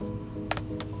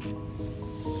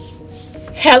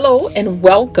Hello and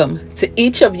welcome to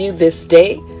each of you this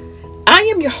day. I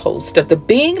am your host of the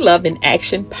Being Love in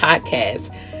Action podcast,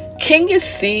 Kenya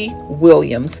C.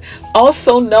 Williams,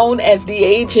 also known as the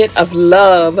Agent of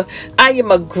Love. I am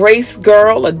a grace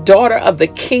girl, a daughter of the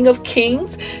King of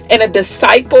Kings, and a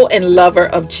disciple and lover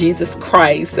of Jesus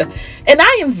Christ. And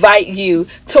I invite you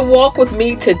to walk with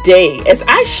me today as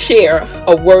I share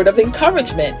a word of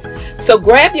encouragement. So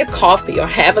grab your coffee or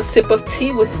have a sip of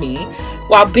tea with me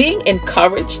while being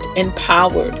encouraged,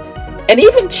 empowered, and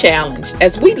even challenged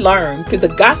as we learn through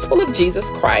the gospel of Jesus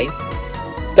Christ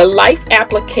the life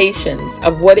applications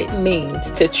of what it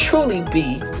means to truly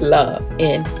be love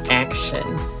in action.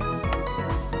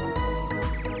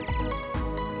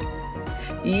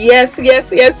 Yes.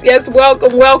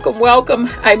 Welcome.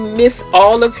 I miss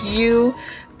all of you.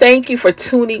 Thank you for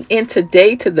tuning in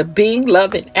today to the Being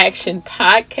Love in Action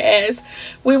podcast.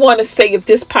 We want to say if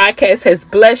this podcast has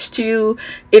blessed you,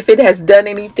 if it has done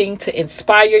anything to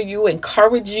inspire you,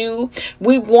 encourage you,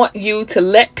 we want you to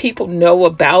let people know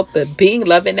about the Being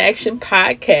Love in Action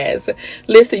podcast.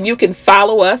 Listen, you can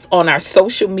follow us on our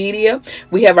social media.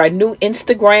 We have our new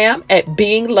Instagram at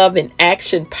Being Love in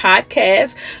Action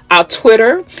podcast, our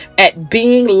Twitter at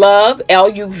Being Love,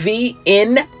 LUV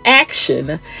in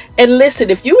Action. And listen,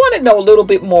 if you want to know a little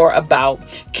bit more about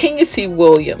Kenya C.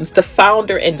 Williams, the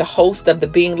founder and the host of the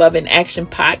Being Love in Action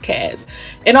podcast,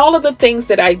 and all of the things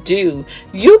that I do,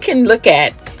 you can look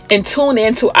at and tune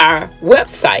into our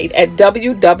website at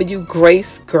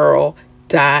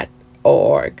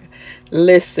www.gracegirl.org.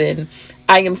 Listen,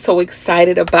 I am so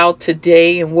excited about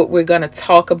today and what we're going to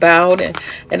talk about. And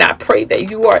I pray that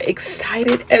you are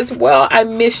excited as well. I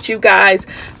missed you guys.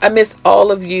 I miss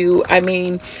all of you. I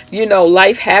mean,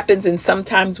 life happens and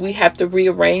sometimes we have to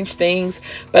rearrange things.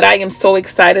 But I am so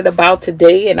excited about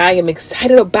today. And I am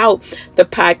excited about the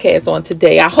podcast on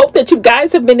today. I hope that you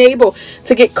guys have been able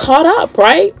to get caught up,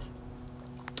 right?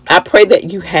 I pray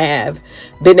that you have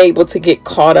been able to get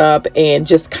caught up and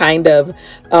just kind of,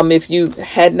 if you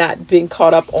had not been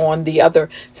caught up on the other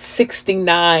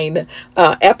 69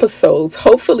 episodes,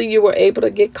 hopefully you were able to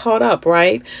get caught up,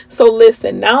 right? So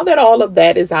listen, now that all of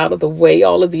that is out of the way,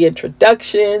 all of the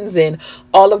introductions and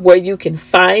all of where you can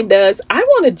find us, I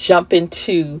want to jump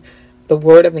into the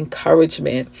word of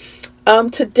encouragement.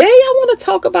 Today I want to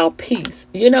talk about peace.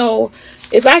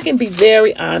 If I can be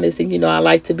very honest, and I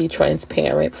like to be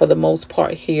transparent for the most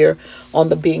part here on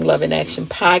the Being Love in Action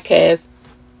podcast.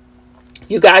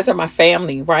 You guys are my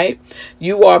family, right?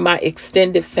 You are my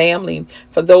extended family.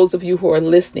 For those of you who are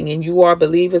listening and you are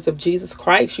believers of Jesus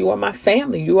Christ, you are my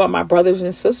family. You are my brothers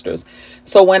and sisters.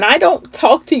 So when I don't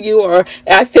talk to you, or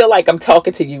I feel like I'm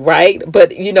talking to you, right?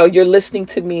 But, you're listening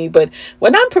to me. But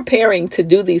when I'm preparing to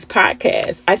do these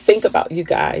podcasts, I think about you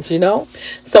guys,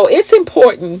 So it's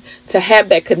important to have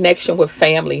that connection with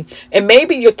family. And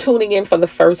maybe you're tuning in for the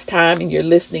first time and you're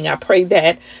listening. I pray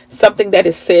that something that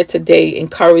is said today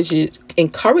encourages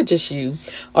you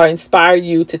or inspire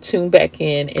you to tune back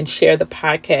in and share the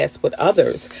podcast with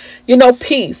others.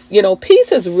 Peace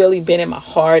has really been in my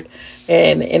heart.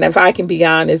 And if I can be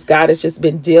honest, God has just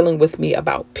been dealing with me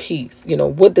about peace.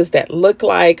 What does that look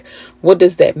like? What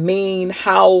does that mean?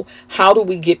 How do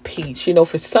we get peace?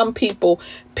 For some people,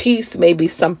 peace may be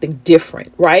something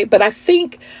different, right? But I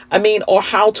think, or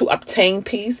how to obtain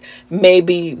peace may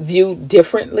be viewed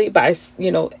differently by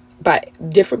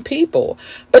different people.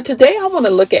 But today I want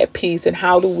to look at peace and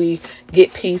how do we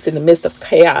get peace in the midst of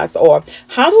chaos, or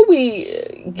how do we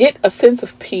get a sense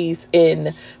of peace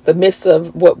in the midst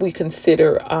of what we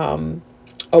consider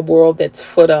a world that's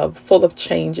full of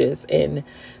changes, and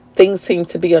things seem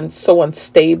to be so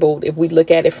unstable if we look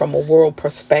at it from a world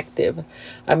perspective.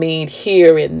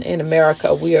 Here in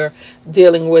America, we are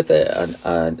dealing with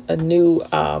a new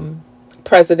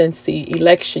presidency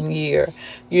election year.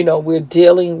 We're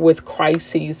dealing with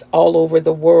crises all over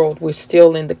the world. We're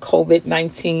still in the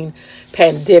COVID-19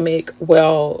 pandemic.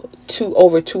 Well,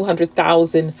 over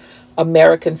 200,000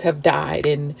 Americans have died,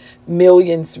 and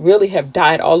millions really have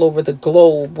died all over the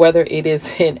globe, whether it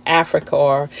is in Africa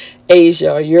or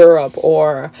Asia or Europe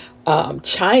or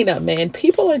China. Man,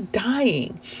 people are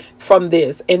dying from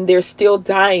this, and they're still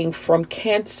dying from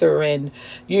cancer and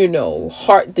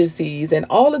heart disease and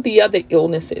all of the other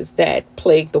illnesses that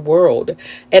plague the world.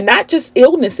 And not just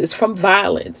illnesses, from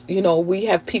violence. We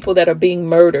have people that are being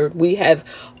murdered. We have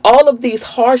all of these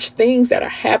harsh things that are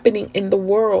happening in the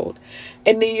world.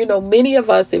 And then, many of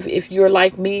us, if you're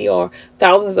like me or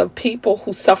thousands of people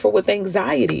who suffer with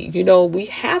anxiety, we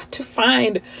have to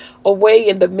find a way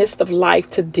in the midst of life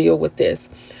to deal with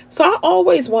this. So I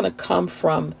always want to come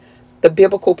from the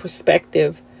biblical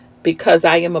perspective because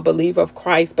I am a believer of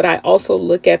Christ, but I also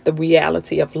look at the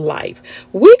reality of life.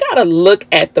 We got to look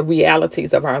at the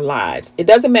realities of our lives. It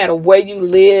doesn't matter where you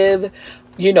live,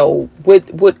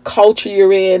 what culture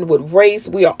you're in, what race.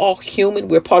 We are all human.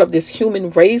 We're part of this human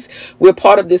race. We're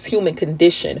part of this human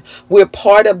condition. We're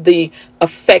part of the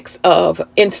effects of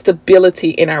instability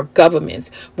in our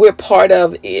governments. We're part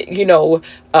of,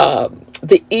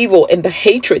 the evil and the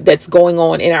hatred that's going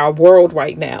on in our world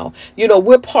right now.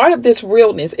 We're part of this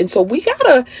realness. And so we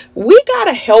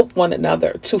gotta help one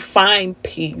another to find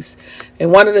peace.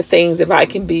 And one of the things, if I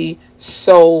can be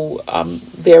so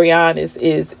very honest,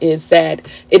 is that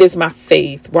it is my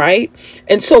faith, right?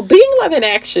 And so Being Love in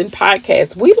Action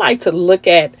podcast, we like to look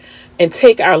at and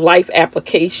take our life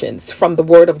applications from the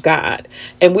Word of God,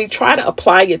 and we try to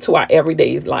apply it to our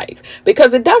everyday life.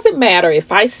 Because it doesn't matter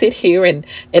if I sit here and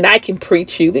I can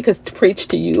preach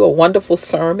to you a wonderful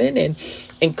sermon and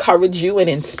encourage you and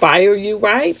inspire you,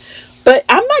 right? But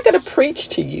I'm not going to preach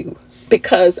to you,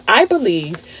 because I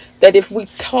believe that if we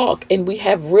talk and we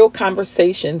have real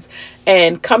conversations,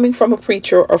 and coming from a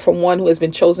preacher or from one who has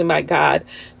been chosen by God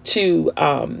to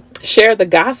share the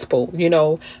gospel,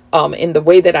 in the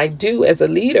way that I do as a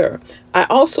leader, I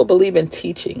also believe in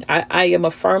teaching. I am a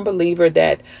firm believer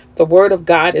that the word of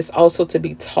God is also to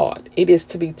be taught. It is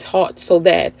to be taught so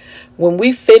that when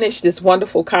we finish this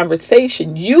wonderful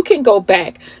conversation, you can go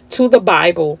back to the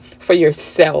Bible for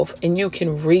yourself and you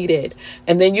can read it.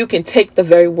 And then you can take the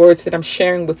very words that I'm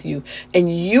sharing with you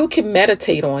and you can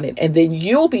meditate on it. And then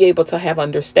you'll be able to have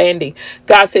understanding.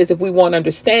 God says if we want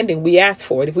understanding, we ask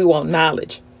for it. If we want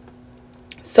knowledge.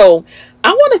 So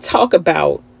I want to talk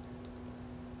about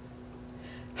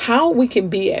how we can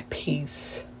be at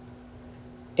peace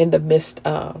in the midst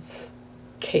of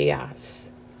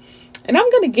chaos. And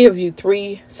I'm going to give you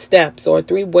 3 steps or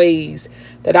 3 ways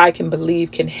that I can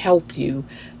believe can help you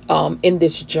in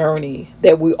this journey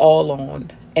that we're all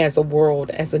on as a world,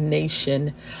 as a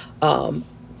nation,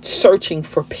 searching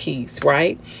for peace,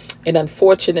 right? And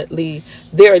unfortunately,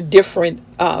 there are different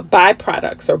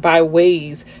byproducts or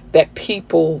byways that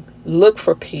people look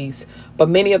for peace, but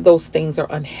many of those things are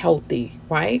unhealthy,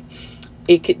 right?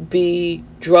 It could be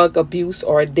drug abuse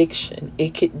or addiction.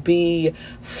 It could be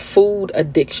food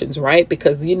addictions, right?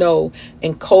 Because, in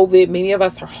COVID, many of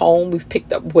us are home. We've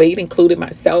picked up weight, including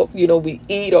myself. We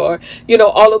eat or,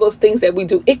 all of those things that we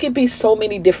do. It could be so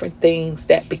many different things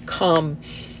that become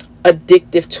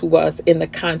addictive to us in the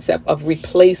concept of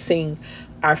replacing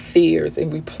our fears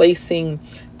and replacing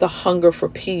the hunger for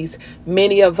peace.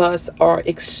 Many of us are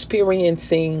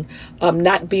experiencing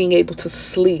not being able to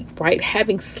sleep, right?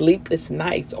 Having sleepless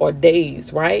nights or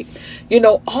days, right?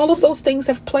 All of those things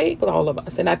have plagued all of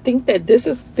us. And I think that this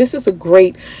is a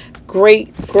great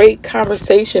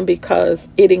conversation because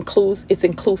it's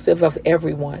inclusive of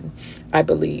everyone, I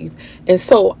believe. And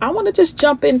so I want to just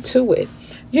jump into it.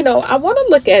 I want to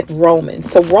look at Romans.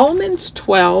 So Romans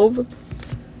 12,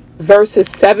 verses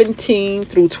 17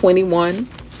 through 21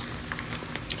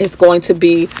 is going to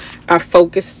be our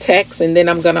focus text. And then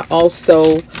I'm going to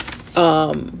also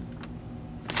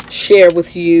share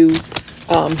with you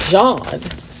John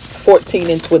 14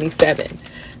 and 27.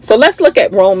 So let's look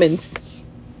at Romans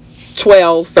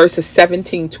 12, verses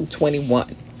 17 to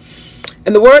 21.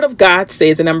 And the word of God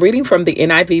says, and I'm reading from the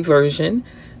NIV version,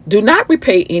 "Do not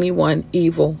repay anyone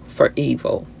evil for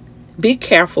evil. Be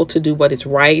careful to do what is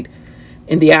right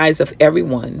in the eyes of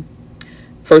everyone."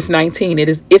 Verse 19,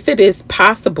 if it is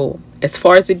possible, as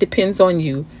far as it depends on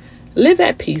you, live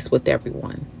at peace with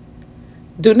everyone.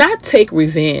 Do not take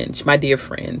revenge, my dear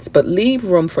friends, but leave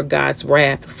room for God's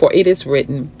wrath, for it is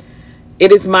written,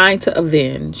 "It is mine to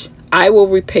avenge. I will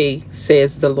repay,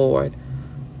 says the Lord."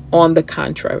 On the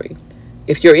contrary,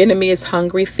 if your enemy is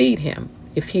hungry, feed him.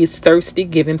 If he is thirsty,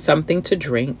 give him something to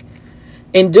drink.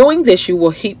 In doing this, you will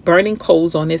heap burning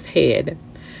coals on his head.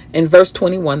 And verse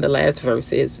 21, the last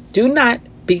verse is, "Do not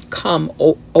become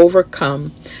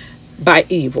overcome by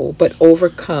evil, but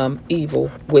overcome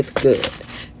evil with good."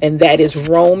 And that is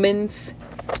Romans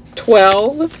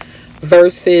 12,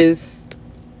 verses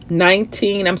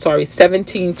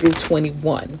 17 through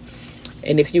 21.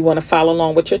 And if you want to follow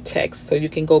along with your text, so you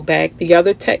can go back, the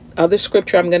other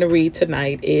scripture I'm going to read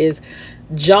tonight is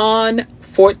John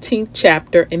 14th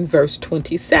chapter in verse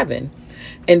 27.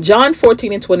 And John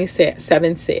 14 and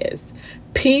 27 says,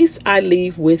 "Peace I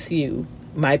leave with you,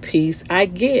 my peace I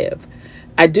give.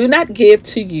 I do not give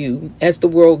to you as the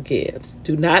world gives.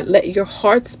 Do not let your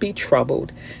hearts be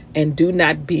troubled, and do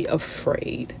not be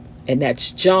afraid." And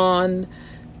that's John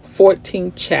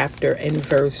 14th chapter and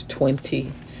verse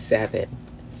 27.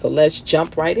 So let's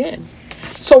jump right in.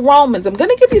 So Romans, I'm going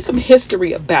to give you some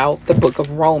history about the book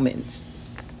of Romans.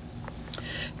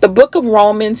 The book of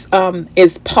Romans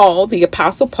is Paul, the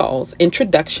Apostle Paul's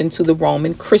introduction to the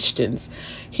Roman Christians.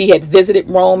 He had visited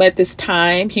Rome at this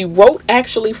time. He wrote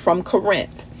actually from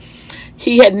Corinth.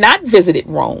 He had not visited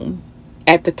Rome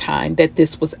at the time that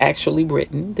this was actually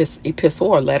written. This epistle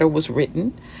or letter was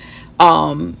written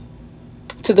to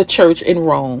the church in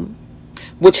Rome,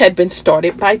 which had been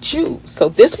started by Jews. So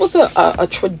this was a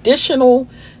traditionally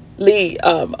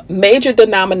major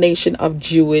denomination of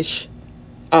Jewish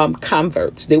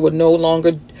converts. They were no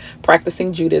longer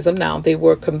practicing Judaism now. They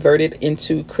were converted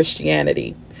into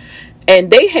Christianity.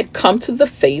 And they had come to the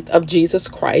faith of Jesus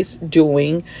Christ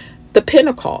during the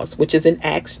Pentecost, which is in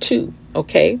Acts 2.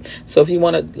 Okay. So if you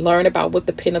want to learn about what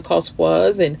the Pentecost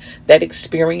was and that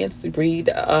experience, read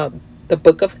the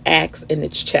book of Acts in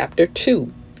its chapter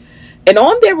 2. And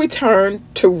on their return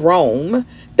to Rome,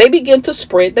 they begin to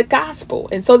spread the gospel.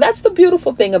 And so that's the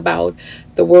beautiful thing about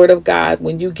the word of God.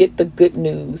 When you get the good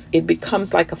news, it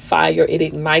becomes like a fire. It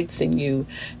ignites in you.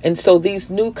 And so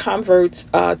these new converts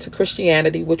to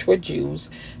Christianity, which were Jews,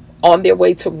 on their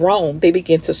way to Rome, they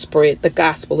begin to spread the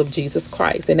gospel of Jesus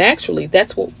Christ. And actually,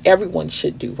 that's what everyone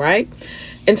should do, right?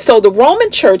 And so the Roman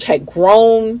church had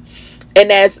grown.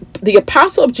 And as the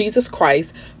apostle of Jesus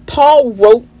Christ, Paul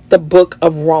wrote the book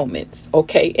of Romans.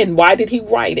 Okay. And why did he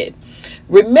write it?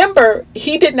 Remember,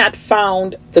 he did not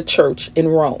found the church in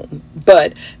Rome,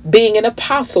 but being an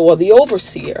apostle or the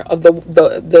overseer of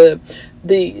the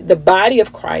body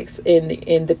of Christ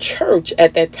in the church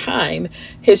at that time,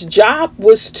 his job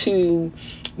was to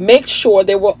make sure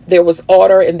there was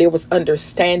order and there was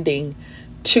understanding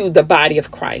to the body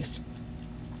of Christ.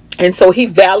 And so he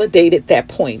validated that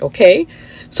point, okay?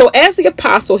 So as the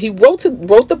apostle, he wrote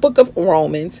the book of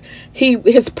Romans.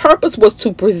 His purpose was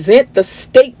to present the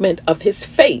statement of his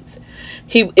faith.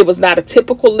 It was not a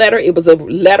typical letter. It was a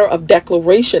letter of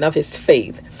declaration of his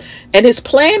faith. And his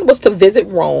plan was to visit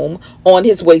Rome on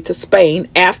his way to Spain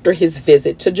after his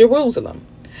visit to Jerusalem.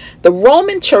 The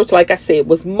Roman church, like I said,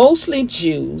 was mostly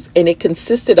Jews, and it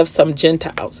consisted of some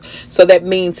Gentiles. So that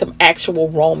means some actual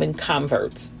Roman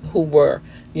converts who were,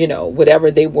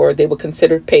 whatever they were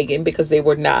considered pagan because they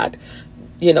were not,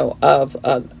 of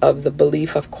the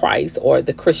belief of Christ or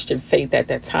the Christian faith at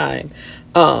that time.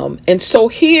 And so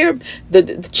here,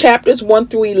 the chapters 1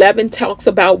 through 11 talks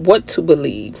about what to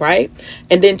believe, right?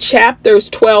 And then chapters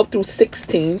 12 through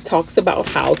 16 talks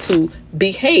about how to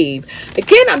behave.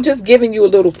 Again, I'm just giving you a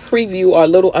little preview or a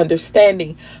little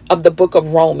understanding of the book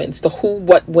of Romans, the who,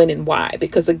 what, when, and why.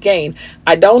 Because again,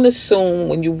 I don't assume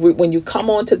when you come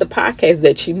onto the podcast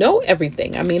that you know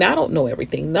everything. I mean, I don't know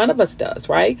everything. None of us does,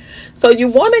 right? So you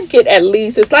want to get at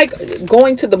least, it's like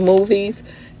going to the movies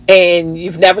and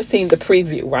you've never seen the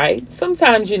preview, right?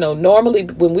 Sometimes, normally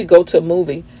when we go to a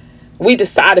movie, we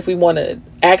decide if we want to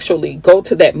actually go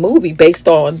to that movie based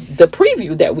on the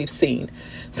preview that we've seen.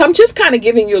 So I'm just kind of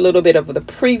giving you a little bit of the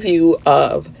preview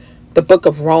of the book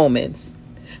of Romans.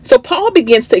 So Paul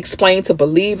begins to explain to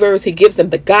believers, he gives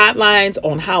them the guidelines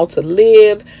on how to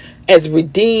live as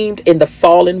redeemed in the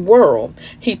fallen world.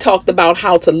 He talked about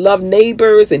how to love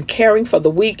neighbors and caring for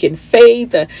the weak in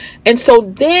faith. And so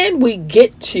then we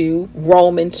get to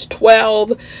Romans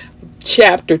 12,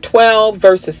 chapter 12,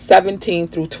 verses 17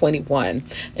 through 21.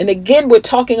 And again, we're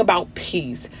talking about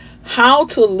peace, how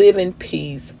to live in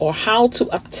peace or how to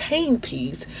obtain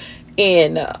peace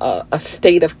in a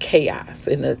state of chaos,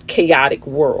 in a chaotic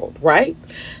world, right?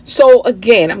 So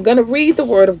again, I'm going to read the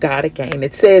word of God again.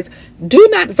 It says,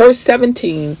 verse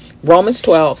 17, Romans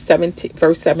 12, 17,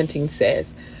 verse 17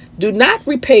 says, do not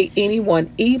repay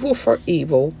anyone evil for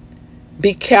evil.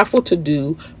 Be careful to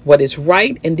do what is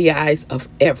right in the eyes of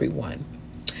everyone.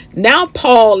 Now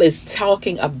Paul is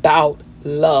talking about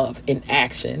love in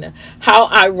action. How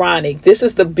ironic. This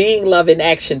is the Being Love in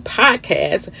Action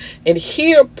podcast. And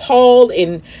here Paul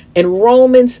in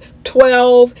Romans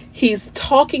 12, he's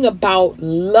talking about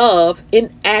love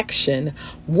in action.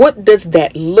 What does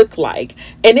that look like?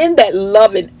 And in that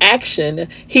love in action,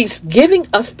 he's giving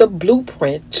us the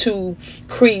blueprint to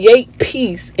create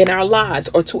peace in our lives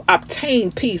or to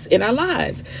obtain peace in our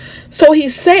lives. So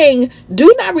he's saying,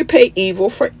 do not repay evil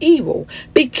for evil.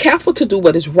 Be careful to do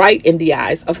what is right in the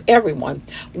eyes of everyone.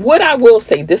 What I will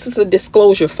say, this is a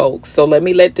disclosure, folks. So let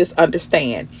me let this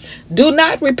understand. Do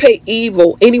not repay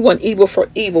anyone evil for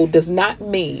evil does not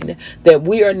mean that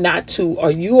we are not to, or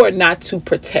you are not to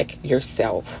protect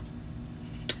yourself.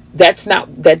 That's not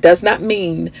what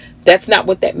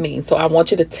that means. So I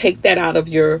want you to take that out of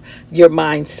your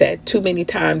mindset. Too many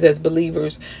times as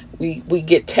believers, we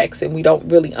get texts and we don't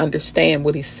really understand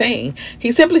what he's saying.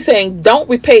 He's simply saying, don't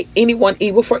repay anyone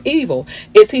evil for evil.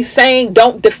 Is he saying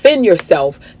don't defend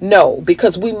yourself? No,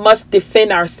 because we must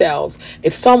defend ourselves.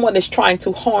 If someone is trying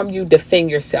to harm you, defend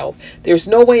yourself. There's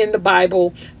no way in the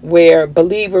Bible where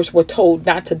believers were told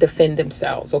not to defend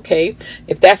themselves, okay?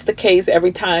 If that's the case,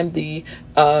 every time the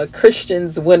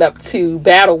Christians went up to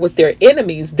battle with their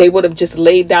enemies, they would have just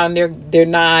laid down their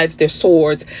knives, their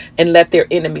swords, and let their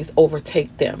enemies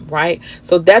overtake them, right?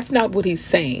 So that's not what he's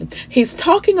saying. He's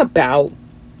talking about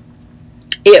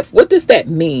if. What does that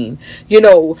mean?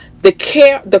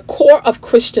 The core of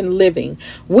Christian living,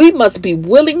 we must be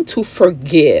willing to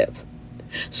forgive.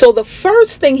 So the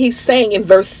first thing he's saying in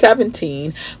verse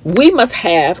 17, we must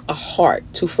have a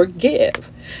heart to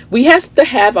forgive. We have to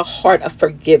have a heart of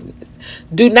forgiveness.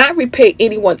 Do not repay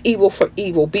anyone evil for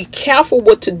evil. Be careful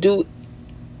what to do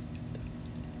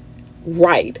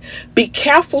right. Be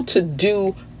careful to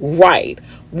do right.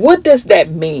 What does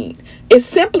that mean? It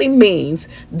simply means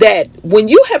that when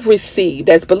you have received,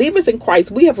 as believers in Christ,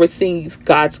 we have received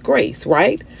God's grace,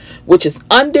 right? Which is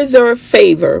undeserved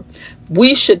favor.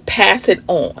 We should pass it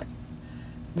on,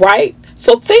 right?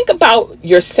 So think about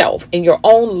yourself in your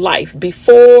own life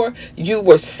before you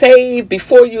were saved,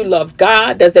 before you loved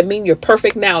God. Does that mean you're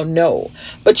perfect now? No.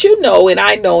 But you know, and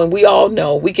I know, and we all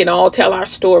know, we can all tell our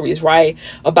stories, right?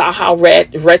 About how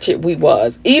wretched we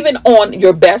was. Even on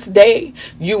your best day,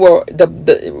 you were,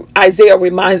 the Isaiah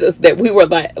reminds us that we were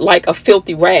like a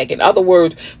filthy rag. In other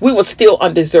words, we were still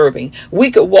undeserving.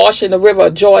 We could wash in the river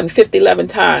of Jordan 11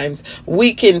 times.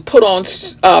 We can put on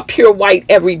pure white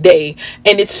every day,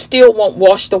 and it still won't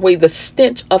washed away the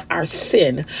stench of our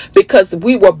sin, because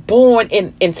we were born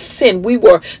in sin. We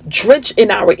were drenched in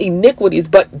our iniquities,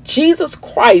 but Jesus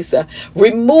Christ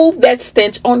removed that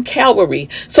stench on Calvary.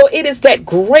 So it is that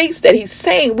grace that he's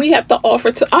saying we have to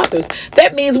offer to others.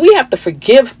 That means we have to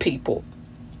forgive people.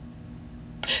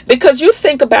 Because you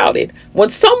think about it, when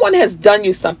someone has done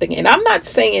you something, and I'm not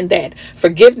saying that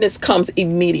forgiveness comes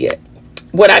immediate.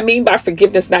 What I mean by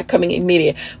forgiveness not coming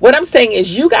immediate, what I'm saying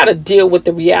is you got to deal with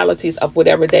the realities of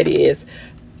whatever that is,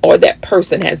 or that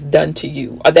person has done to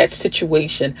you, or that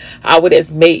situation, how it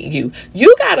has made you.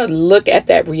 You got to look at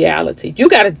that reality. You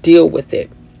got to deal with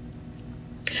it.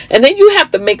 And then you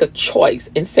have to make a choice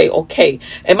and say, okay,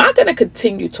 am I going to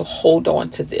continue to hold on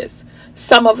to this?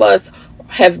 Some of us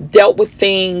have dealt with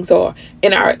things or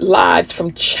in our lives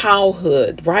from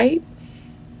childhood, right?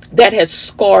 That has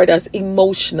scarred us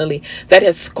emotionally, that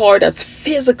has scarred us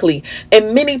physically.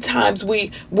 And many times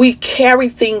we carry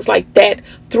things like that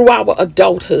through our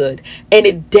adulthood, and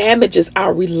it damages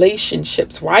our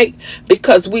relationships, right?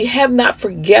 Because we have not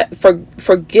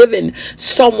forgiven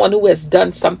someone who has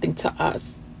done something to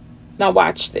us. Now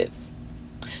watch this.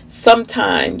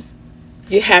 Sometimes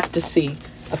you have to see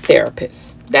a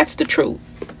therapist. That's the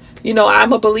truth.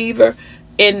 I'm a believer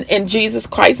in Jesus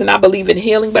Christ, and I believe in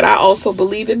healing, but I also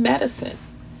believe in medicine.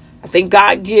 I think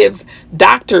God gives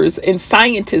doctors and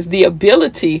scientists the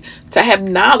ability to have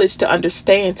knowledge, to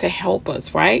understand, to help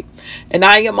us, right? And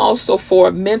I am also for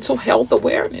mental health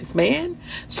awareness, man.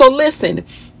 So listen,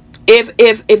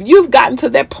 if you've gotten to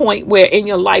that point where in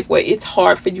your life where it's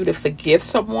hard for you to forgive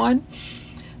someone,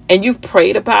 and you've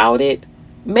prayed about it,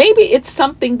 maybe it's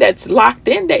something that's locked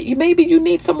in that maybe you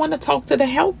need someone to talk to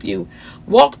help you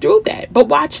walk through that. But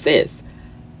watch this.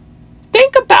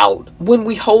 Think about when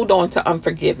we hold on to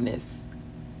unforgiveness.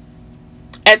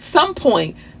 At some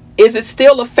point, is it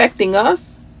still affecting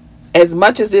us as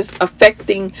much as it's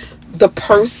affecting the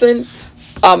person?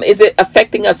 Is it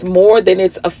affecting us more than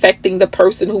it's affecting the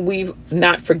person who we've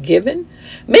not forgiven?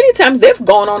 Many times they've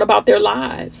gone on about their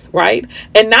lives, right?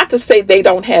 And not to say they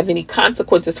don't have any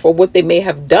consequences for what they may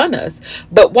have done us,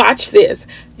 but watch this.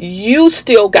 You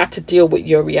still got to deal with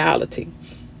your reality.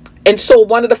 And so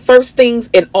one of the first things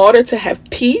in order to have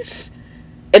peace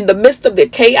in the midst of the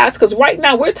chaos, because right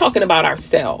now we're talking about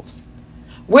ourselves.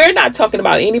 We're not talking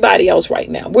about anybody else right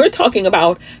now. We're talking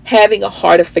about having a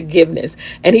heart of forgiveness.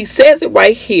 And he says it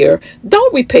right here.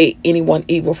 Don't repay anyone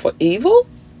evil for evil.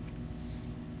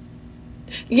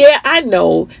 Yeah, I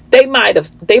know they might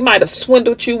have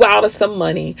swindled you out of some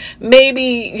money.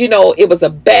 Maybe, it was a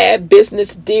bad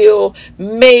business deal.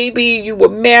 Maybe you were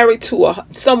married to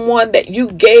someone that you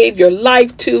gave your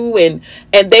life to,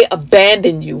 and they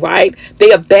abandoned you, right?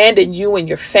 They abandoned you and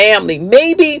your family.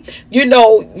 Maybe,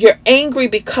 you're angry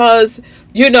because,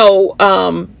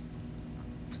 a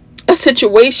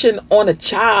situation on a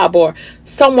job, or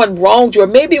someone wronged you, or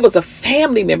maybe it was a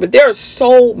family member. There are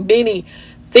so many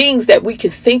things that we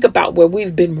can think about where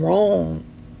we've been wrong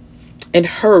and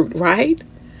hurt, right?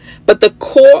 But the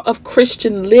core of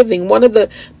Christian living, one of the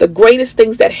greatest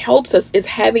things that helps us is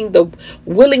having the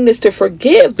willingness to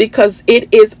forgive, because it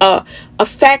is a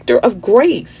factor of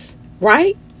grace,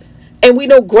 right? And we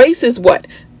know grace is what?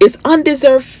 Is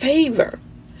undeserved favor.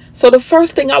 So the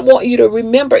first thing I want you to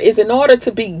remember is, in order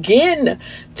to begin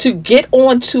to get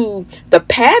onto the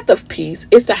path of peace,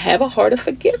 is to have a heart of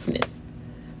forgiveness.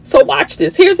 So watch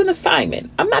this. Here's an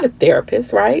assignment. I'm not a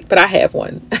therapist, right? But I have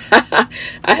one.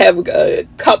 I have a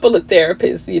couple of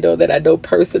therapists, that I know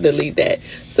personally, that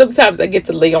sometimes I get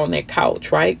to lay on their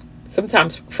couch, right?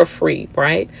 Sometimes for free,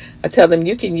 right? I tell them,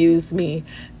 you can use me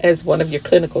as one of your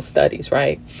clinical studies,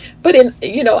 right? But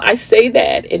I say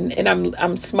that, and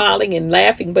I'm smiling and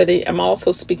laughing, but I'm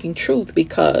also speaking truth,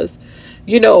 because,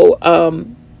 we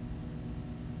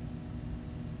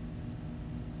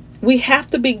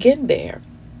have to begin there.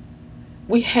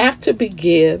 We have to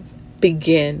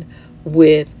begin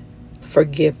with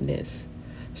forgiveness.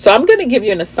 So I'm going to give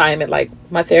you an assignment like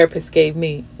my therapist gave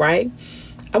me, right?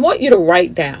 I want you to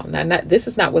write down. Now, this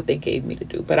is not what they gave me to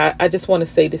do, but I just want to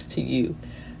say this to you.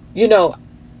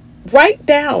 Write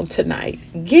down tonight.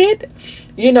 Get,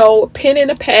 a pen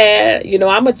and a pad.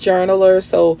 I'm a journaler,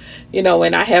 so,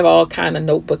 and I have all kind of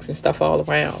notebooks and stuff all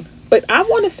around. But I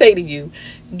want to say to you,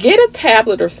 get a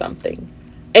tablet or something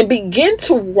and begin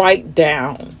to write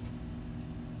down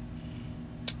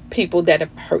people that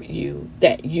have hurt you,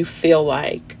 that you feel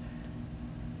like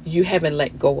you haven't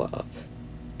let go of.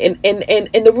 And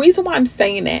the reason why I'm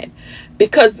saying that,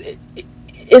 because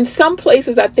in some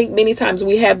places, I think many times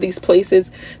we have these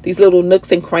places, these little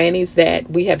nooks and crannies that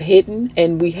we have hidden,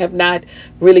 and we have not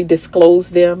really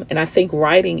disclosed them. And I think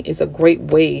writing is a great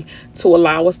way to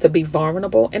allow us to be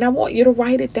vulnerable. And I want you to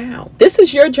write it down. This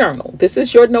is your journal. This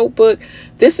is your notebook.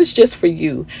 This is just for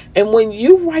you. And when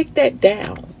you write that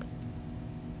down,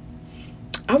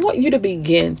 I want you to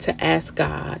begin to ask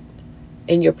God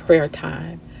in your prayer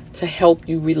time to help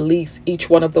you release each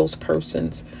one of those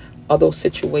persons or those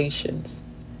situations.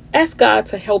 Ask God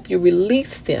to help you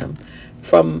release them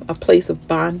from a place of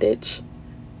bondage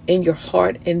in your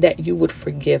heart, and that you would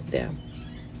forgive them.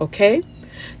 Okay?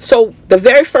 So the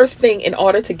very first thing in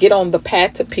order to get on the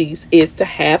path to peace is to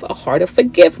have a heart of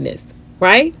forgiveness,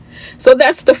 right? So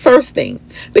that's the first thing.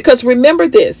 Because remember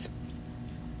this,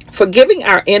 forgiving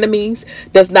our enemies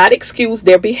does not excuse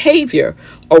their behavior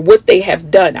or what they have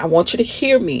done. I want you to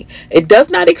hear me. It does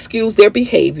not excuse their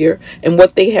behavior and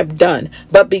what they have done.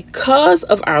 But because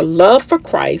of our love for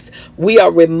Christ, we are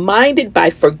reminded by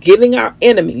forgiving our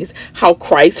enemies how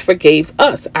Christ forgave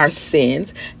us our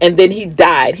sins, and then he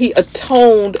died. He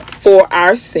atoned for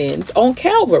our sins on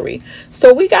Calvary.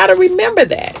 So we got to remember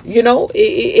that,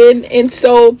 and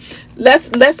so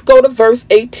let's go to verse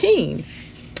 18.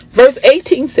 Verse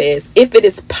 18 says, if it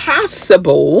is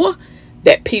possible,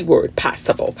 that P word,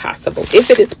 possible. If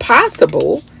it is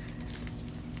possible,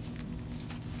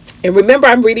 and remember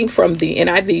I'm reading from the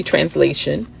NIV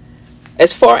translation,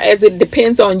 as far as it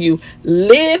depends on you,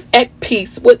 live at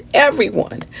peace with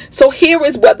everyone. So here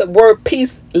is where the word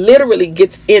peace literally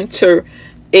gets is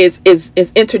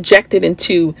interjected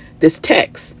into this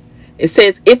text. It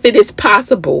says, if it is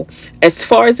possible, as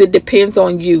far as it depends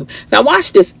on you. Now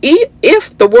watch this.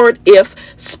 If the word if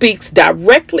speaks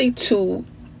directly to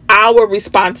our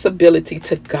responsibility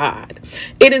to God,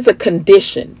 it is a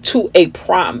condition to a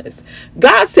promise.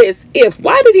 God says if.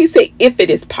 Why did he say if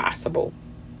it is possible?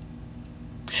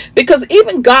 Because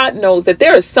even God knows that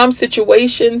there are some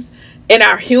situations in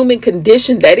our human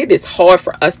condition that it is hard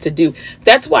for us to do.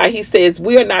 That's why he says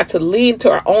we are not to lean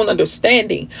to our own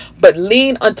understanding, but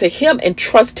lean unto him and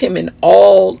trust him in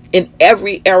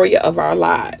every area of our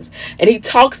lives. And he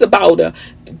talks about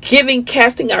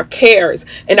casting our cares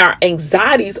and our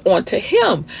anxieties onto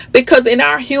him, because in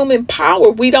our human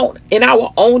power, in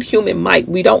our own human might,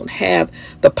 we don't have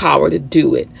the power to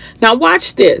do it. Now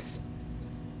watch this.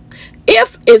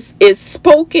 If is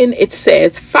spoken, it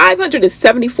says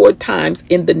 574 times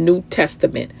in the New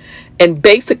Testament, and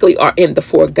basically are in the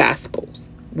 4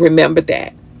 Gospels. Remember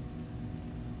that.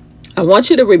 I want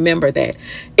you to remember that.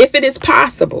 If it is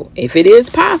possible, is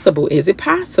it possible? Is it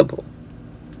possible?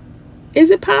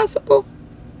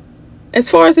 As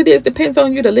far as it is, depends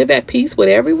on you to live at peace with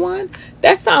everyone.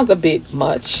 That sounds a bit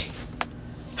much.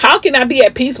 How can I be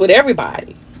at peace with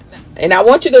everybody? And I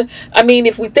want you to,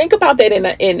 if we think about that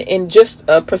in just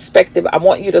a perspective, I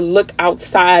want you to look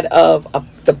outside of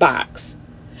the box.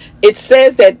 It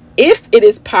says that if it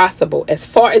is possible, as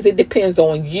far as it depends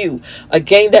on you,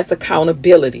 again, that's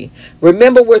accountability.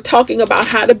 Remember, we're talking about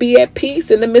how to be at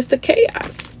peace in the midst of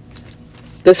chaos.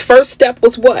 This first step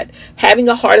was what? Having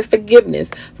a heart of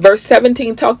forgiveness. Verse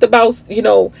 17 talked about,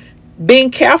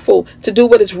 being careful to do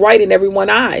what is right in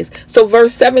everyone's eyes. So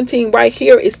verse 17 right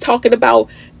here is talking about,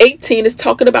 18 is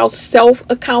talking about self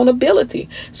accountability.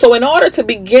 So in order to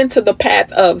begin to the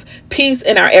path of peace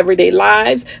in our everyday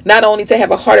lives, not only to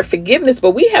have a heart of forgiveness,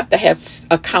 but we have to have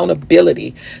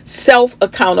accountability, self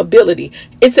accountability.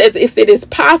 It says if it is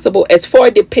possible, as far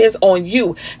it depends on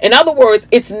you. In other words,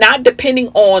 it's not depending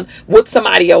on what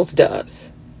somebody else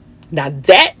does. Now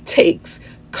that takes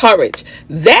courage.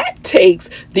 That takes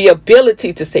the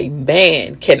ability to say,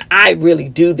 man, can I really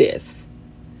do this?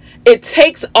 It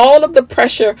takes all of the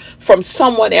pressure from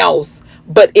someone else,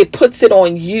 but it puts it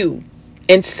on you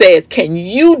and says, can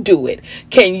you do it?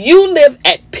 Can you live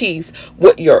at peace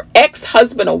with your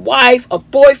ex-husband or wife, a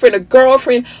boyfriend, a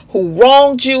girlfriend who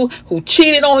wronged you, who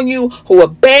cheated on you, who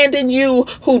abandoned you,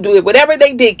 who did whatever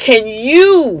they did? Can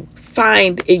you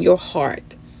find in your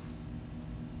heart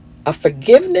a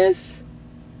forgiveness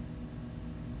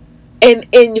and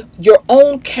in your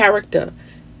own character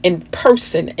in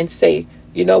person and say,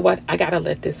 you know what, I gotta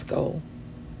let this go,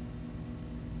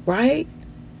 right?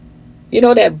 You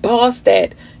know, that boss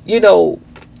that,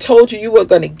 told you you were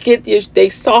going to get this, they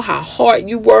saw how hard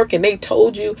you work and they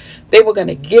told you they were going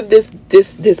to give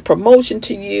this promotion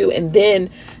to you, and then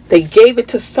they gave it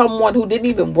to someone who didn't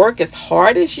even work as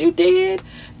hard as you did,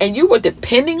 and you were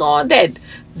depending on that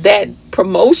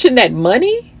promotion, that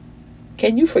money.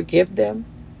 Can you forgive them?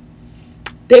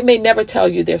 They may never tell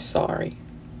you they're sorry.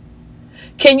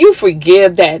 Can you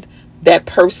forgive that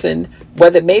person,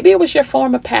 whether maybe it was your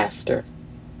former pastor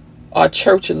or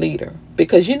church leader?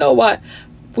 Because you know what?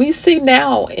 We see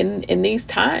now in these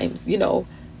times,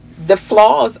 the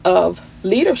flaws of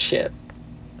leadership.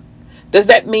 Does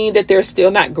that mean that they're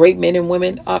still not great men and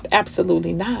women?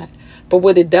 Absolutely not. But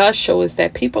what it does show is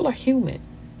that people are human.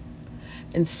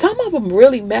 And some of them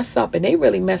really mess up, and they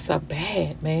really mess up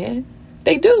bad, man.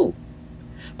 They do.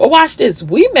 But watch this.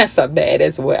 We mess up bad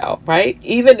as well, right?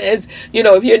 Even as,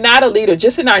 if you're not a leader,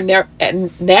 just in our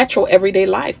natural everyday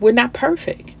life, we're not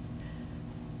perfect.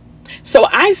 So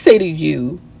I say to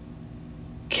you,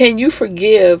 can you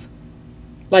forgive,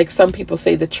 like some people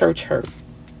say, the church hurt?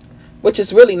 Which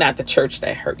is really not the church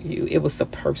that hurt you. It was the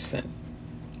person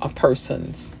or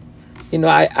persons.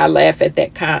 I laugh at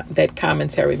that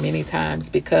commentary many times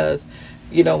because,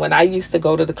 when I used to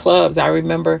go to the clubs, I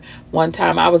remember one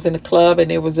time I was in a club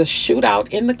and there was a shootout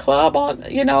in the club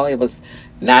it was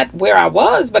not where I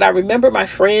was, but I remember my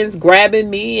friends grabbing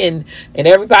me and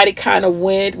everybody kind of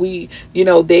went. We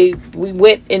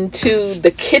went into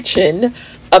the kitchen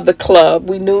of the club.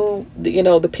 We knew,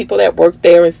 the people that worked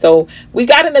there. And so we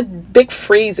got in a big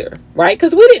freezer, right?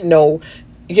 Because we didn't know,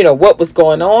 what was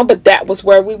going on, but that was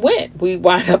where we went. We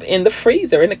wound up in the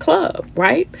freezer in the club,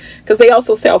 right? Because they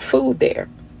also sell food there.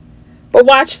 But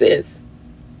watch this.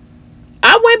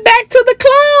 I went back to the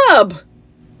club.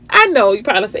 I know you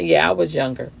probably say, yeah, I was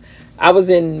younger. I was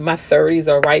in my 30s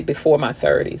or right before my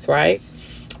 30s, right?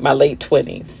 My late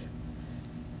 20s.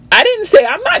 I didn't say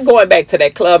I'm not going back to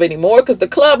that club anymore because the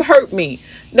club hurt me.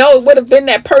 No, it would have been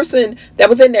that person that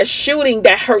was in there shooting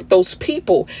that hurt those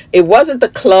people. It wasn't the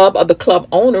club or the club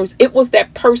owners. It was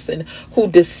that person who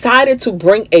decided to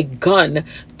bring a gun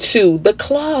to the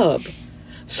club.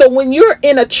 So when you're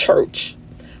in a church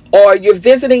or you're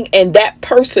visiting and that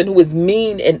person who is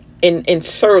mean and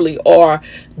surly or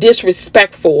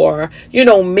disrespectful or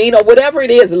mean or whatever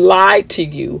it is lied to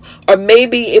you, or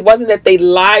maybe it wasn't that they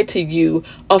lied to you,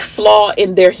 a flaw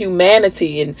in their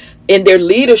humanity and in their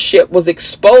leadership was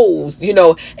exposed,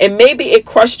 and maybe it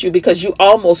crushed you because you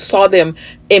almost saw them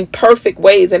in perfect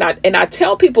ways. And I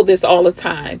tell people this all the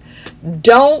time: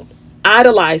 don't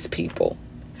idolize people.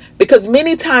 Because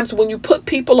many times when you put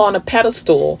people on a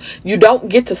pedestal, you don't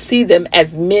get to see them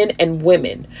as men and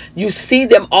women. You see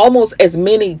them almost as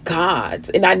many gods.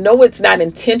 And I know it's not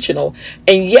intentional.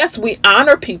 And yes, we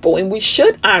honor people and we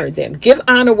should honor them. Give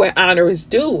honor where honor is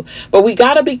due. But we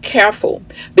got to be careful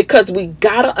because we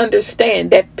got to understand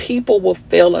that people will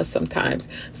fail us sometimes.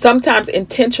 Sometimes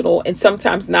intentional and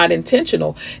sometimes not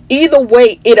intentional. Either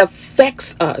way, it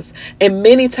affects us. And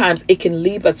many times it can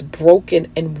leave us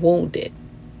broken and wounded.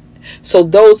 So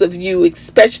those of you,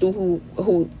 especially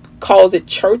who calls it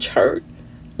church hurt,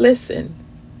 listen,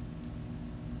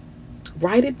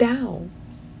 write it down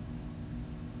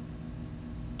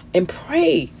and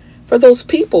pray for those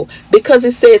people, because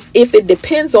it says if it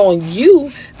depends on you,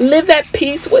 live at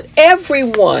peace with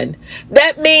everyone.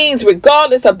 That means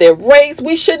regardless of their race,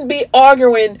 we shouldn't be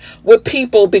arguing with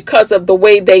people because of the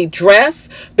way they dress,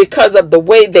 because of the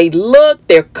way they look,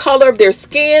 their color of their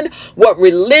skin, what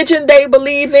religion they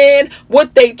believe in,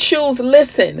 what they choose.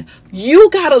 Listen, you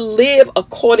got to live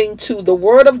according to the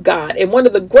word of God. And one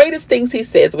of the greatest things he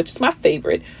says, which is my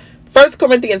favorite, 1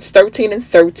 Corinthians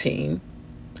 13:13,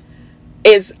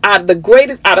 is out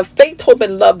of faith, hope,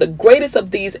 and love, the greatest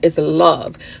of these is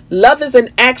love. Love is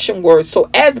an action word. So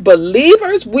as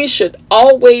believers, we should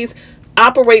always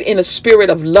operate in a spirit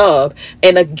of love.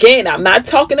 And again, I'm not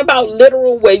talking about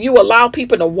literal where you allow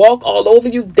people to walk all over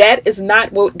you. That is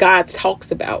not what God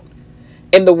talks about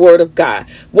in the word of God.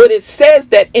 What it says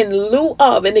that in lieu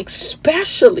of, and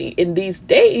especially in these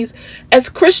days, as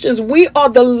Christians, we are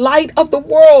the light of the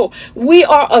world. We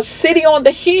are a city on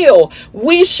the hill.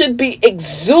 We should be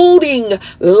exuding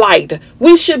light.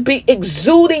 We should be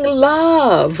exuding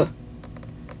love.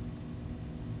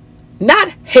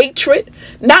 Not hatred,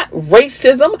 not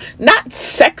racism, not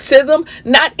sexism,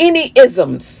 not any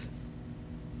isms.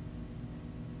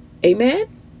 Amen.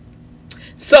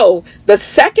 So the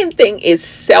second thing is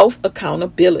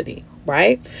self-accountability,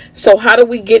 right? So how do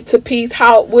we get to peace?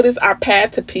 What is our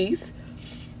path to peace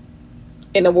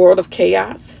in a world of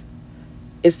chaos?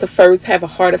 Is to first have a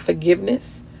heart of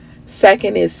forgiveness.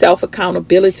 Second is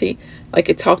self-accountability, like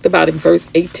it talked about in verse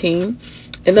 18.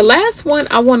 And the last one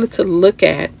I wanted to look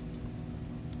at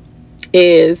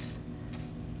is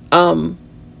verse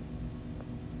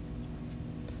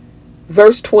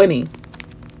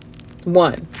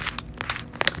 21.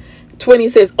 20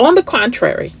 says, on the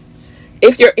contrary,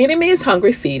 if your enemy is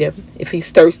hungry, feed him. If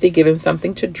he's thirsty, give him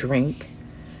something to drink.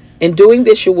 In doing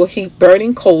this, you will heap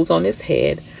burning coals on his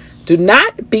head. Do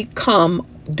not be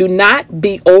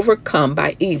overcome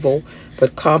by evil,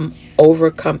 but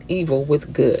overcome evil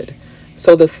with good.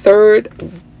 So the third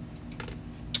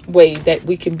way that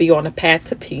we can be on a path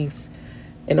to peace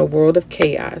in a world of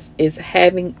chaos is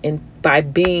by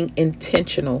being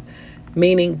intentional,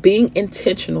 meaning being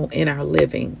intentional in our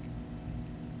living.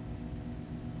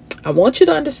 I want you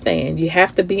to understand, you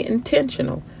have to be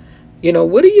intentional.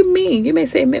 What do you mean? You may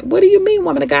say, what do you mean,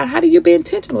 woman of God? How do you be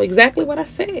intentional? Exactly what I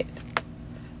said.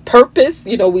 Purpose,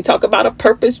 we talk about a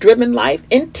purpose-driven life.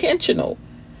 Intentional.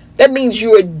 That means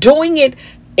you are doing it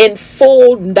in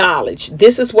full knowledge.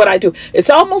 This is what I do. It's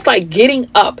almost like getting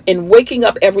up and waking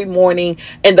up every morning,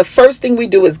 and the first thing we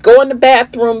do is go in the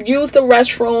bathroom, use the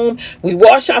restroom, we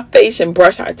wash our face and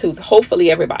brush our teeth. Hopefully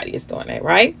everybody is doing that,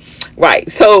 right? Right.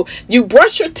 So you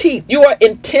brush your teeth. You are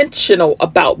intentional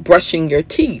about brushing your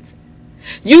teeth.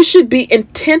 You should be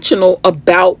intentional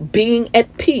about being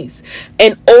at peace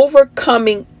and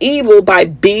overcoming evil by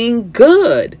being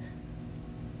good.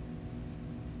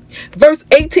 Verse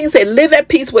 18 said, live at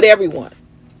peace with everyone.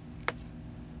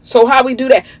 So how we do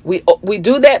that? We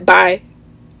do that by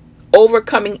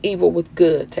overcoming evil with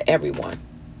good to everyone.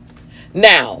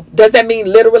 Now, does that mean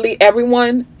literally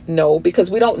everyone? No,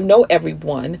 because we don't know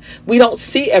everyone. We don't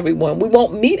see everyone. We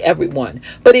won't meet everyone.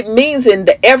 But it means in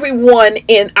the everyone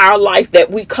in our life that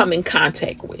we come in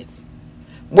contact with.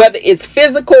 Whether it's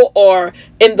physical or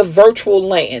in the virtual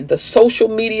land, the social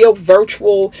media,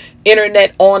 virtual,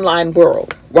 internet, online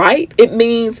world, right? It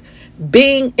means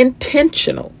being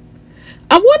intentional.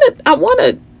 I want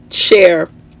to share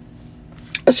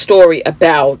a story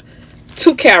about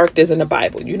two characters in the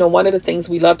Bible. One of the things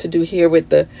we love to do here with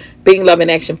the Being Love in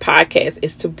Action podcast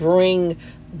is to bring,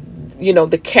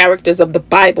 the characters of the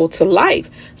Bible to life.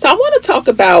 So I want to talk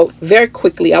about very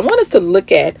quickly. I want us to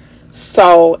look at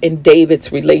Saul and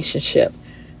David's relationship.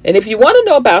 And if you want to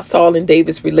know about Saul and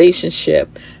David's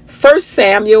relationship, 1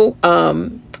 Samuel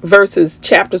verses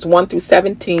chapters 1 through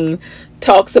 17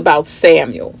 talks about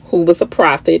Samuel, who was a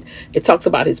prophet. It talks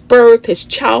about his birth, his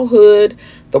childhood,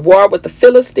 the war with the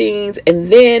Philistines, and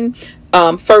then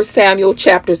 1 Samuel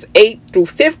chapters 8 through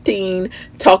 15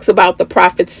 talks about the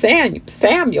prophet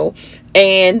Samuel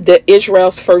and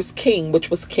Israel's first king, which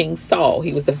was King Saul.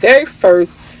 He was the very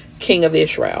first king of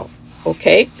Israel.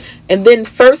 Okay. And then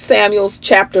 1 Samuel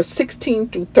chapter 16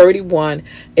 through 31,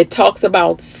 it talks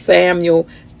about Samuel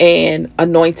and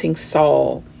anointing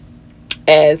Saul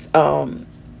as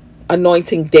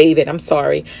anointing David,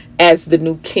 as the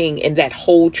new king in that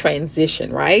whole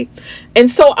transition, right?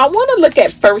 And so I want to look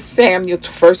at 1 Samuel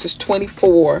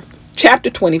chapter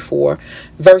 24,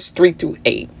 verse 3 through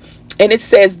 8. And it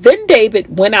says, then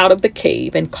David went out of the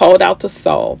cave and called out to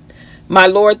Saul, my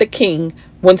lord the king.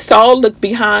 When Saul looked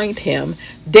behind him,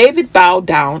 David bowed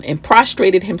down and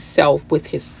prostrated himself with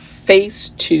his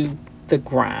face to the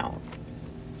ground.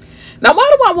 Now,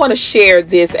 why do I want to share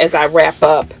this as I wrap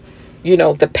up?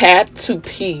 The path to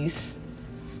peace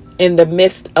in the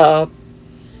midst of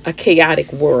a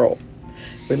chaotic world.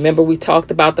 Remember, we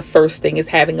talked about the first thing is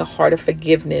having a heart of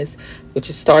forgiveness, which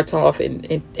it starts off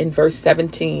in verse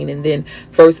 17. And then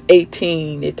verse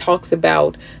 18, it talks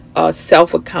about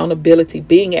self-accountability,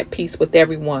 being at peace with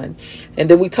everyone. And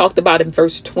then we talked about in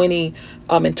verse 20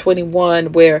 and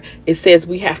 21, where it says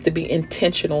we have to be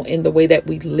intentional in the way that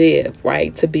we live,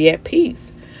 right? To be at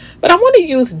peace. But I want to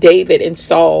use David and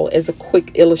Saul as a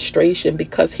quick illustration,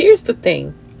 because here's the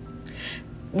thing.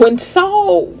 When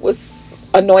Saul was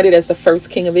anointed as the first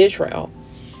king of Israel,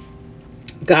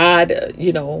 God,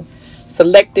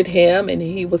 selected him, and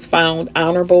he was found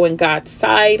honorable in God's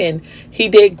sight, and he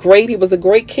did great. He was a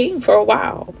great king for a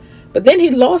while, but then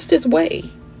he lost his way.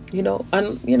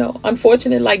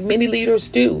 Unfortunately, like many leaders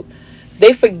do,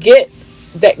 they forget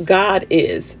that God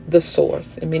is the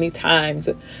source, and many times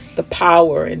the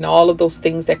power and all of those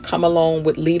things that come along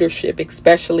with leadership,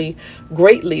 especially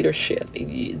great leadership,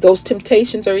 those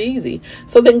temptations are easy.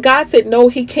 So then God said, no,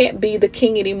 he can't be the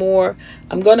king anymore.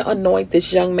 I'm going to anoint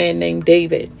this young man named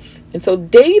David. And so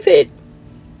David,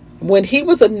 when he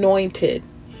was anointed,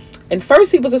 and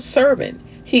first he was a servant,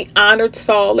 he honored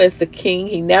Saul as the king.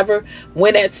 He never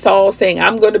went at Saul saying,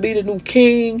 I'm going to be the new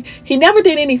king. He never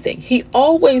did anything. He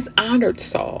always honored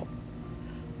Saul.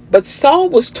 But Saul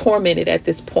was tormented at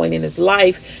this point in his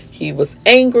life. He was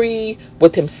angry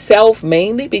with himself,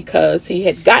 mainly because he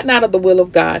had gotten out of the will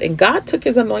of God, and God took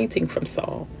his anointing from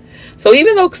Saul. So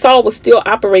even though Saul was still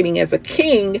operating as a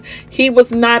king, he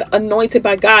was not anointed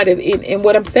by God. And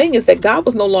what I'm saying is that God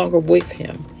was no longer with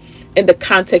him in the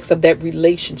context of that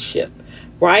relationship,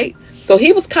 right? So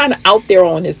he was kind of out there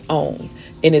on his own,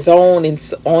 on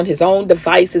his own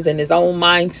devices and his own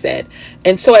mindset.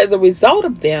 And so as a result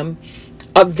of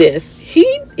this,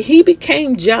 he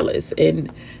became jealous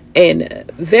and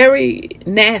very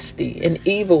nasty and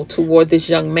evil toward this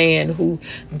young man who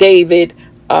David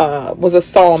was a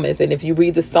psalmist. And if you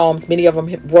read the Psalms, many of them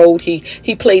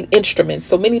he played instruments.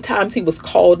 So many times he was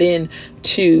called in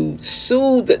to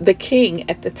soothe the king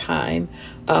at the time.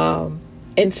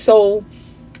 And so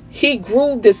he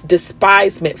grew this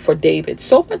despisement for David,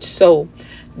 so much so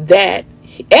that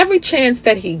every chance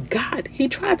that he got, he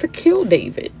tried to kill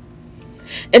David.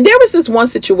 And there was this one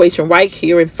situation right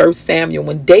here in 1 Samuel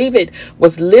when David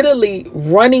was literally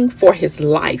running for his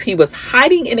life. He was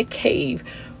hiding in a cave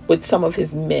with some of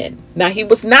his men. Now, he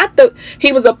was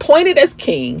appointed as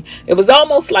king. It was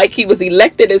almost like he was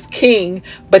elected as king,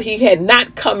 but he had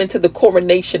not come into the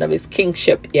coronation of his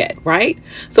kingship yet, right?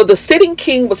 So the sitting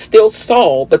king was still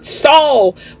Saul, but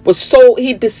Saul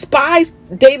he despised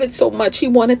David so much, he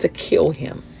wanted to kill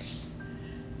him.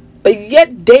 But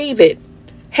yet David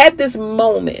had this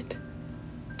moment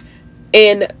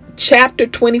in chapter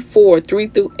 24, 3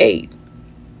 through 8,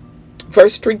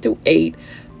 verse 3 through 8,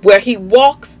 where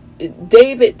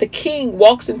David, the king,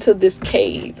 walks into this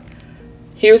cave.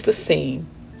 Here's the scene.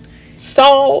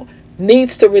 Saul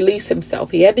needs to release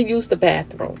himself. He had to use the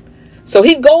bathroom. So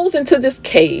he goes into this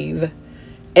cave,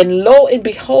 and lo and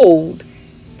behold,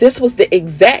 this was the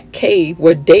exact cave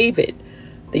where David,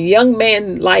 the young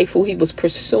man life who he was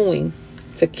pursuing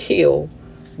to kill,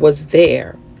 was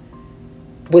there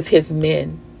with his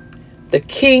men. The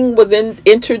king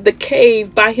entered the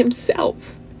cave by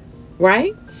himself,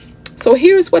 right? So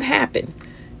here's what happened.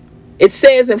 It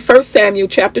says in 1 Samuel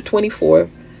chapter 24,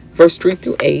 verse 3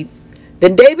 through 8,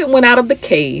 then David went out of the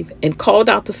cave and called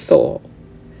out to Saul,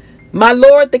 my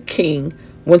lord the king.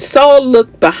 When Saul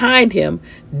looked behind him,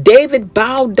 David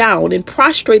bowed down and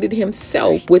prostrated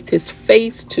himself with his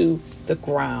face to the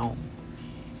ground.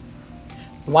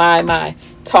 Why am I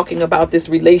talking about this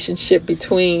relationship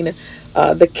between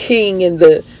the king and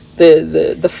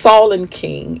the fallen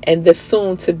king and the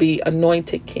soon to be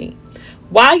anointed king?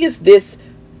 Why is this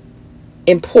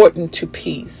important to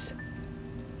peace?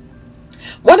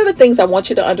 One of the things I want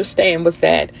you to understand was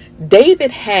that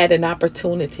David had an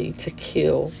opportunity to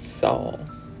kill Saul.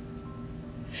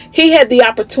 He had the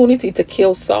opportunity to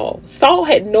kill Saul. Saul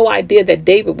had no idea that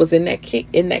David was in that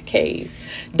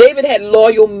cave. David had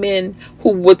loyal men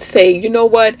who would say, you know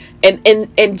what,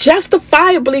 and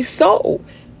justifiably so.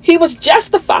 He was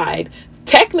justified.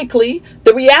 Technically,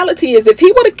 the reality is if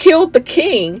he would have killed the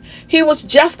king, he was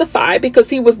justified because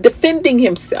he was defending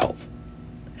himself.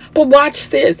 But watch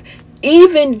this.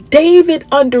 Even David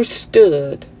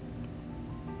understood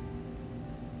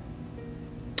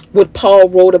what Paul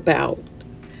wrote about.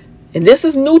 And this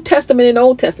is New Testament and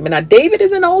Old Testament. Now, David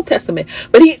is in Old Testament,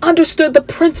 but he understood the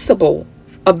principle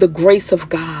of the grace of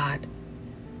God.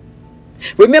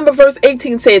 Remember, verse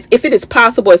 18 says, if it is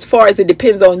possible, as far as it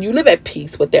depends on you, live at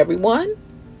peace with everyone.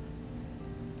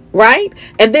 Right?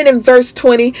 And then in verse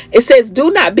 20, it says,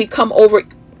 do not become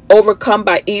overcome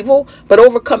by evil, but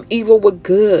overcome evil with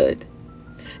good.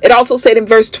 It also said in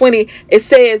verse 20, it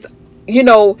says,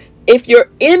 if your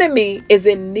enemy is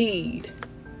in need,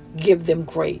 give them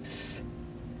grace.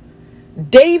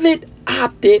 David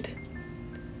opted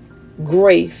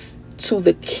grace to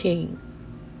the king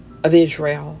of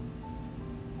Israel.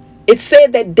 It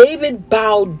said that David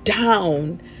bowed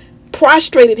down,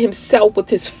 prostrated himself with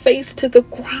his face to the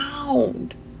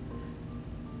ground.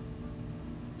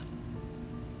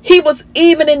 He was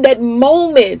even in that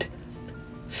moment,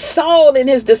 Saul in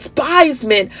his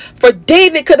despisement for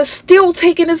David could have still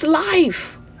taken his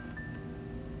life.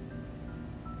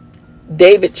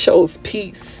 David chose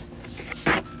peace.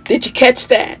 Did you catch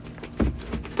that?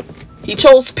 He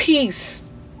chose peace.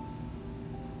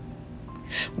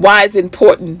 Why is it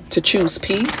important to choose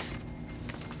peace?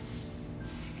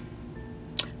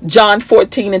 John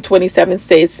 14:27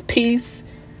 says, peace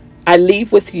I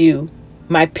leave with you.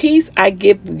 My peace I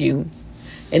give you.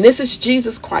 And this is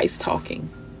Jesus Christ talking.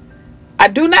 I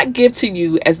do not give to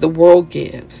you as the world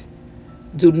gives.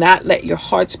 Do not let your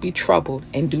hearts be troubled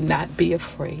and do not be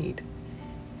afraid.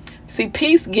 See,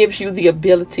 peace gives you the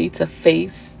ability to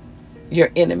face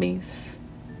your enemies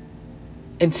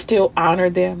and still honor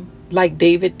them like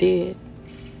David did,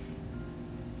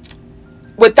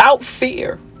 without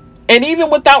fear and even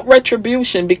without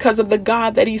retribution, because of the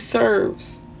God that he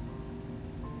serves.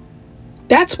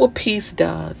 That's what peace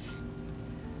does.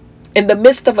 In the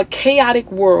midst of a chaotic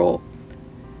world,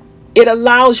 it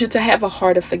allows you to have a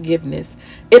heart of forgiveness.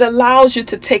 It allows you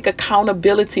to take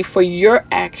accountability for your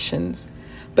actions,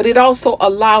 but it also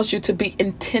allows you to be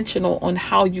intentional on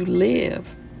how you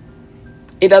live.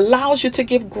 It allows you to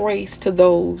give grace to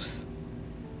those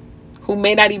who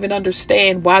may not even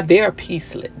understand why they're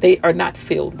peaceless. They are not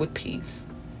filled with peace.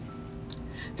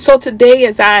 So today,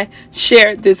 as I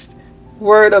shared this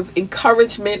word of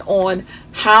encouragement on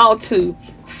how to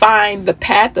find the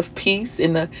path of peace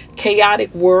in a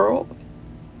chaotic world,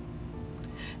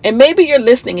 and maybe you're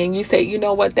listening and you say, you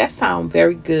know what, that sounds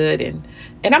very good. And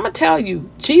I'm going to tell you,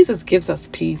 Jesus gives us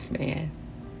peace, man.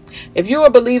 If you're a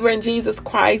believer in Jesus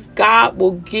Christ, God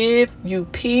will give you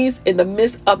peace in the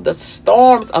midst of the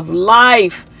storms of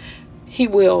life. He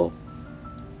will.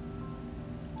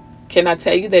 Can I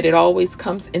tell you that it always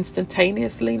comes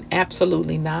instantaneously?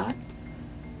 Absolutely not.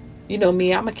 You know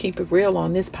me, I'm going to keep it real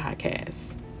on this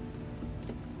podcast.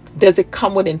 Does it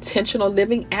come with intentional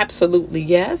living? Absolutely,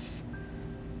 yes.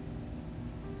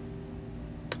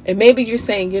 And maybe you're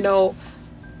saying,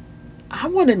 I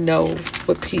want to know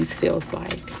what peace feels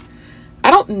like. I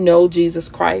don't know Jesus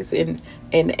Christ, and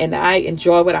I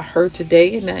enjoy what I heard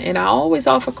today, and I always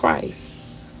offer Christ.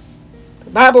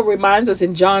 The Bible reminds us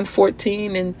in John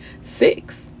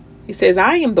 14:6, he says,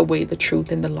 I am the way, the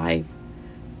truth, and the life,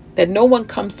 that no one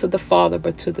comes to the Father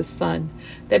but to the Son.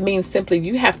 That means simply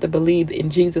you have to believe in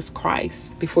Jesus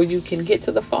Christ before you can get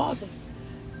to the Father,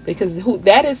 because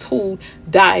that is who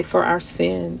died for our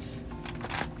sins.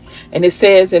 And it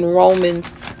says in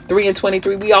Romans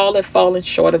 3:23, we all have fallen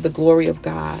short of the glory of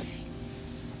God.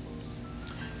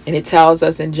 And it tells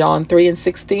us in John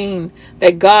 3:16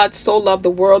 that God so loved the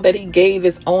world that he gave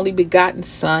his only begotten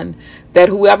Son, that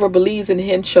whoever believes in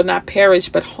him shall not perish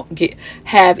but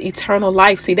have eternal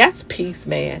life. See, that's peace,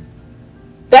 man.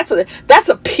 That's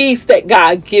a peace that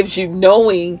God gives you,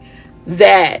 knowing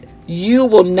that you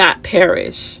will not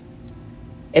perish.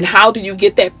 And how do you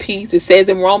get that peace? It says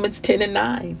in Romans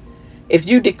 10:9, if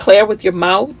you declare with your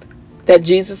mouth that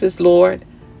Jesus is Lord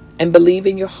and believe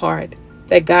in your heart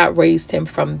that God raised him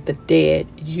from the dead,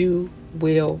 you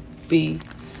will be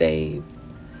saved.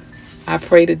 I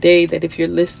pray today that if you're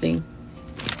listening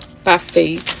by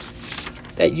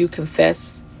faith, that you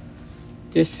confess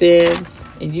your sins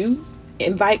and you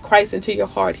invite Christ into your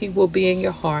heart. He will be in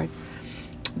your heart.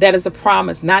 That is a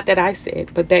promise, not that I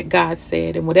said, but that God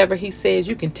said. And whatever he says,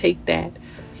 you can take that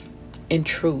in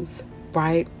truth,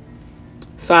 right?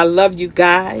 So I love you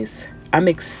guys. I'm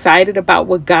excited about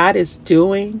what God is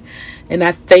doing. And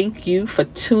I thank you for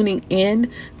tuning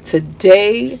in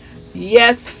today.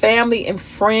 Yes, family and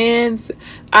friends,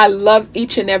 I love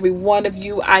each and every one of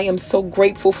you. I am so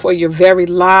grateful for your very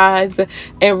lives.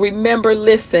 And remember,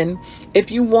 listen,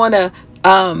 if you want to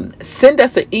Send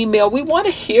us an email. We want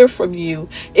to hear from you.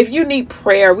 If you need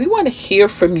prayer, we want to hear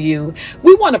from you.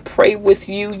 We want to pray with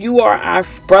you. You are our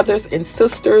brothers and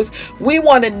sisters. We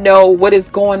want to know what is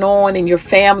going on in your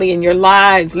family and your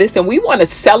lives. Listen, we want to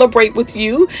celebrate with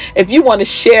you. If you want to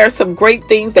share some great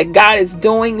things that God is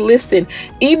doing, listen,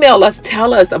 email us,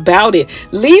 tell us about it.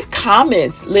 Leave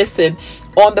comments. Listen,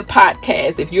 on the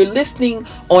podcast. If you're listening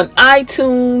on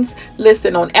iTunes,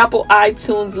 listen on Apple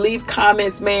iTunes, leave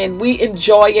comments, man. We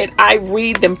enjoy it. I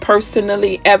read them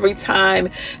personally every time.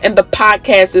 And the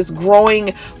podcast is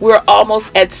growing. We're almost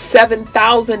at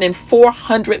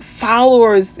 7,400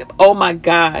 followers. Oh my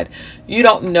God. You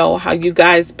don't know how you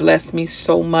guys bless me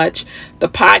so much. The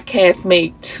podcast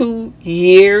made 2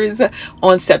 years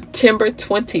on September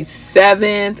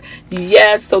 27th.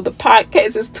 Yes, so the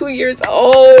podcast is 2 years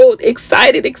old.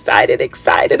 Excited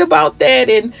about that,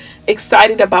 and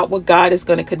excited about what God is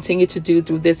going to continue to do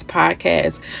through this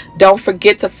podcast. Don't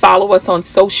forget to follow us on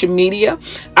social media.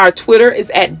 Our Twitter is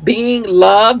at Being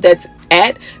Love. That's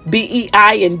at BEINGLUV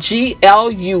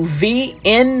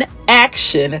in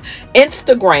action.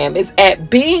 Instagram is at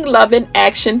Being Love in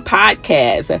Action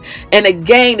Podcast. And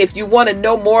again, if you want to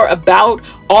know more about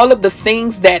all of the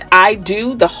things that I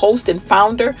do, the host and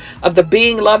founder of the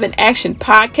Being Love in Action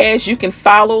Podcast, you can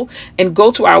follow and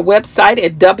go to our website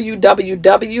at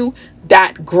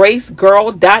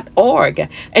www.gracegirl.org,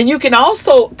 and you can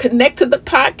also connect to the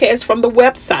podcast from the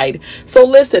website. So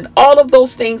listen, all of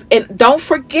those things, and don't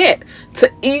forget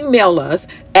to email us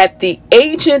at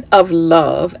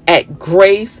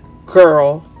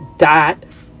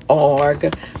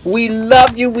theagentoflove@gracegirl.org. We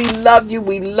love you,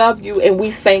 and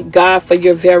we thank God for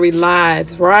your very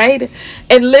lives, right?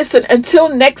 And listen, until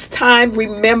next time,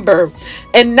 remember,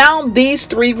 and now these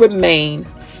three remain: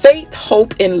 faith,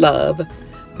 hope, and love.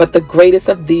 But the greatest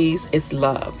of these is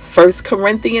love. 1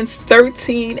 Corinthians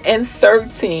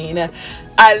 13:13.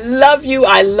 I love you.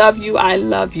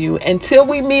 Until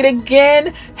we meet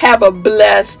again, have a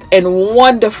blessed and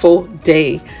wonderful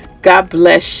day. God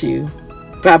bless you.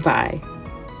 Bye-bye.